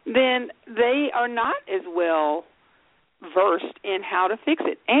 then they are not as well versed in how to fix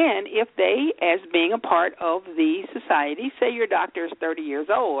it. And if they, as being a part of the society, say your doctor is 30 years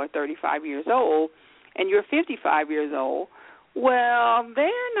old or 35 years old, and you're 55 years old, well,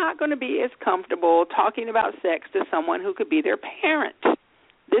 they're not going to be as comfortable talking about sex to someone who could be their parent.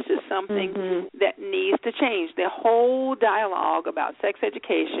 This is something that needs to change. The whole dialogue about sex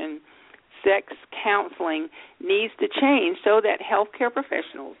education, sex counseling needs to change so that healthcare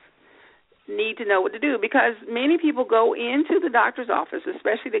professionals need to know what to do, because many people go into the doctor's office,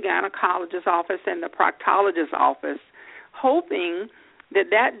 especially the gynecologist's office and the proctologist's office, hoping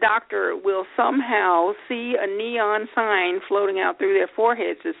that doctor will somehow see a neon sign floating out through their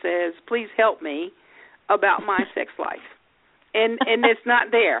foreheads that says, "Please help me about my sex life." And it's not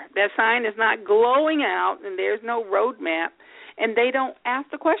there. That sign is not glowing out, and there's no roadmap, and they don't ask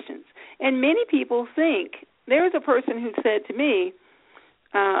the questions. And many people think, there was a person who said to me,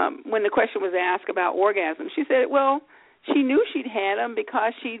 when the question was asked about orgasm, she said, well, she knew she'd had them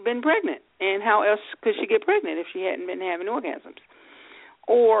because she'd been pregnant, and how else could she get pregnant if she hadn't been having orgasms?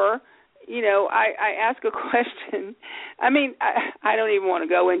 Or, I ask a question. I mean, I don't even want to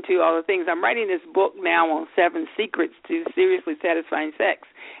go into all the things. I'm writing this book now on 7 secrets to seriously satisfying sex.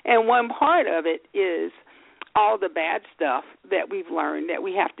 And one part of it is all the bad stuff that we've learned that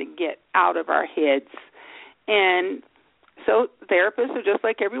we have to get out of our heads. And so therapists are just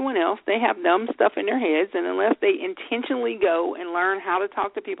like everyone else. They have dumb stuff in their heads, and unless they intentionally go and learn how to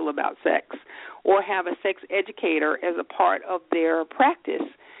talk to people about sex or have a sex educator as a part of their practice,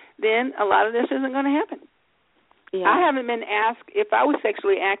 then a lot of this isn't going to happen. Yeah. I haven't been asked if I was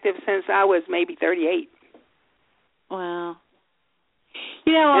sexually active since I was maybe 38. Wow.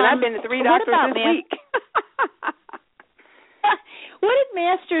 And I've been to 3 doctors this week. What did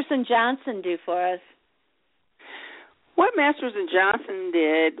Masters and Johnson do for us? What Masters and Johnson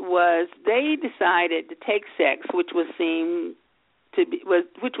did was they decided to take sex, which was seen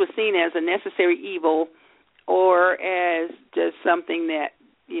as a necessary evil, or as just something that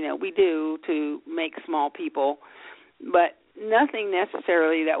we do to make small people, but nothing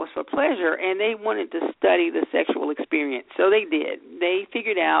necessarily that was for pleasure. And they wanted to study the sexual experience, so they did. They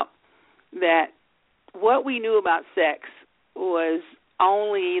figured out that what we knew about sex was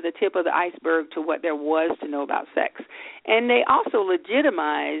only the tip of the iceberg to what there was to know about sex. And they also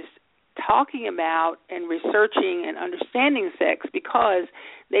legitimized talking about and researching and understanding sex because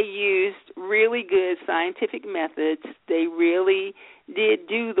they used really good scientific methods. They really did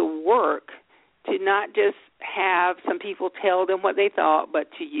do the work to not just have some people tell them what they thought, but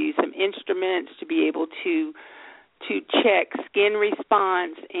to use some instruments to be able to check skin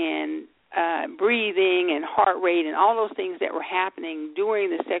response and breathing and heart rate and all those things that were happening during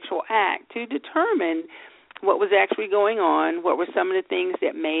the sexual act to determine what was actually going on, what were some of the things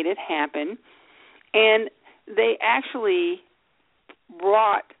that made it happen. And they actually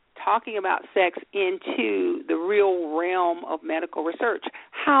brought talking about sex into the real realm of medical research.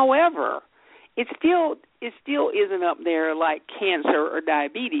 However, it still isn't up there like cancer or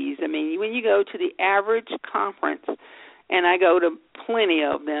diabetes. I mean, when you go to the average conference, and I go to plenty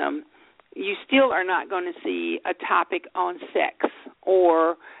of them, you still are not going to see a topic on sex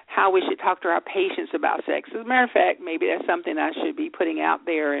or how we should talk to our patients about sex. As a matter of fact, maybe that's something I should be putting out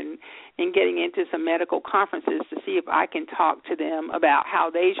there and getting into some medical conferences to see if I can talk to them about how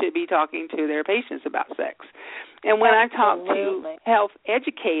they should be talking to their patients about sex. And when I talked to health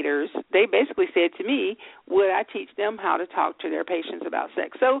educators, they basically said to me, would I teach them how to talk to their patients about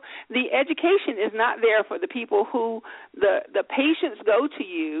sex? So the education is not there for the people who, the patients go to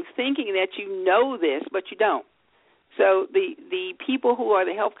you thinking that you know this, but you don't. So the people who are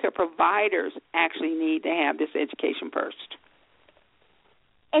the healthcare providers actually need to have this education first.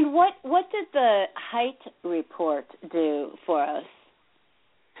 And what did the height report do for us?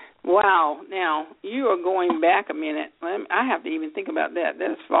 Wow. Now, you are going back a minute. I have to even think about that.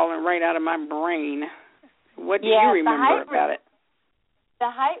 That's falling right out of my brain. What do you remember about it? The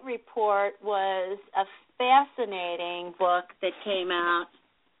height report was a fascinating book that came out,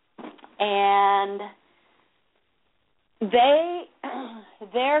 and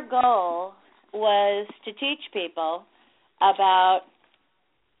their goal was to teach people about,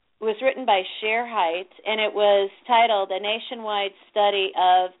 it was written by Sheer Height, and it was titled A Nationwide Study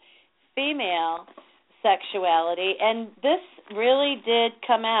of Female Sexuality, and this really did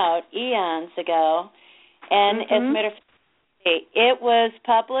come out eons ago, and as a matter of fact, it was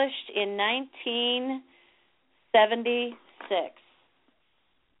published in 1976.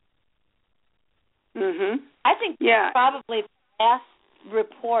 I think that's probably the last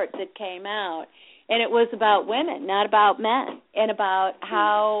report that came out, and it was about women, not about men, and about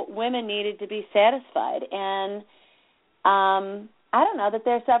how women needed to be satisfied. And I don't know that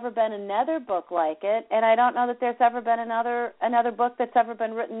there's ever been another book like it, and I don't know that there's ever been another book that's ever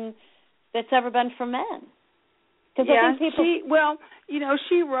been written that's ever been for men. I think people,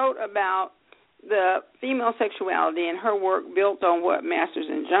 she wrote about the female sexuality, and her work built on what Masters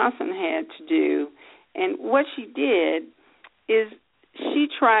and Johnson had to do. And what she did is she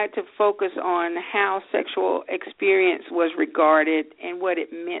tried to focus on how sexual experience was regarded and what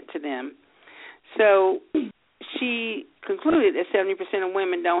it meant to them. So she concluded that 70% of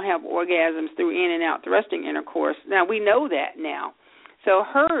women don't have orgasms through in and out thrusting intercourse. Now, we know that now. So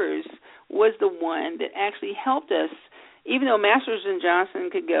hers was the one that actually helped us, even though Masters and Johnson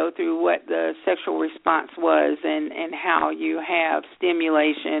could go through what the sexual response was and how you have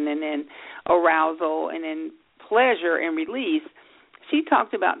stimulation and then arousal and then pleasure and release. She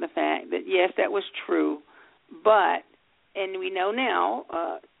talked about the fact that, yes, that was true, but, and we know now,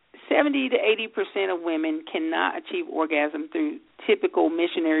 70 to 80% of women cannot achieve orgasm through typical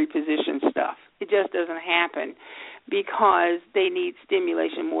missionary position stuff. It just doesn't happen because they need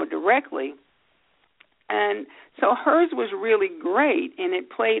stimulation more directly. And so hers was really great, and it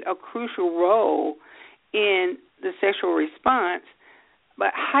played a crucial role in the sexual response.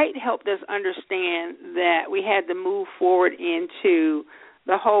 But height helped us understand that we had to move forward into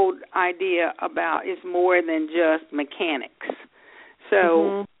the whole idea about it's more than just mechanics.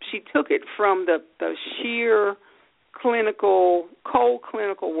 So she took it from the sheer cold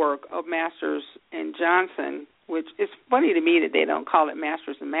clinical work of Masters and Johnson, which is funny to me that they don't call it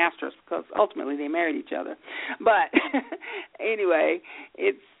Masters and Masters because ultimately they married each other. But anyway,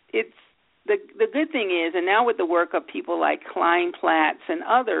 it's the good thing is, and now with the work of people like Klein-Platz and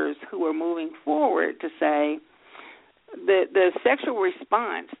others who are moving forward to say the sexual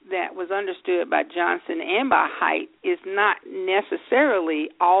response that was understood by Johnson and by Height is not necessarily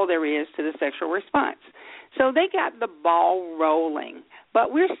all there is to the sexual response. So they got the ball rolling,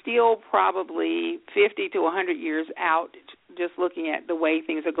 but we're still probably 50 to 100 years out just looking at the way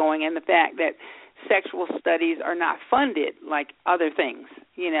things are going and the fact that sexual studies are not funded like other things,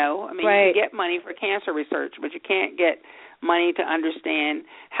 you know. I mean, you can get money for cancer research, but you can't get money to understand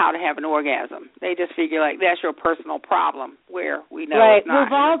how to have an orgasm. They just figure like that's your personal problem, where we know it's not.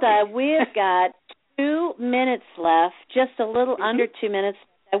 Well, Valda, we've got 2 minutes left, just a little under 2 minutes.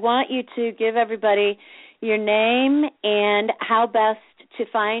 I want you to give everybody your name and how best to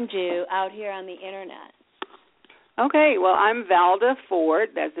find you out here on the Internet. Okay, well, I'm Valda Ford.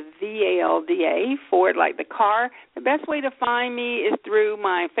 That's VALDA, Ford like the car. The best way to find me is through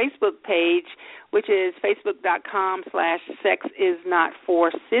my Facebook page, which is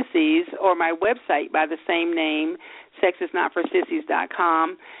facebook.com/sexisnotforsissies, or my website by the same name,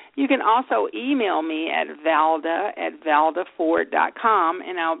 sexisnotforsissies.com. You can also email me at valda@valdaford.com,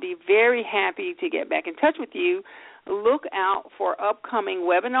 and I'll be very happy to get back in touch with you. Look out for upcoming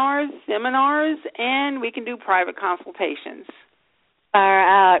webinars, seminars, and we can do private consultations.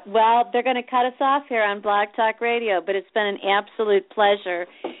 Well, they're going to cut us off here on Blog Talk Radio, but it's been an absolute pleasure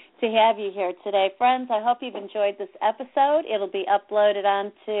to have you here today. Friends, I hope you've enjoyed this episode. It'll be uploaded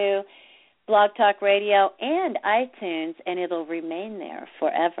onto Blog Talk Radio and iTunes, and it'll remain there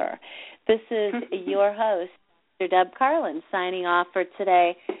forever. This is your host, Dr. Deb Carlin, signing off for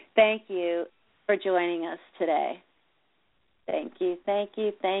today. Thank you for joining us today. Thank you, thank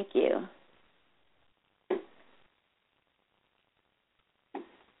you, thank you.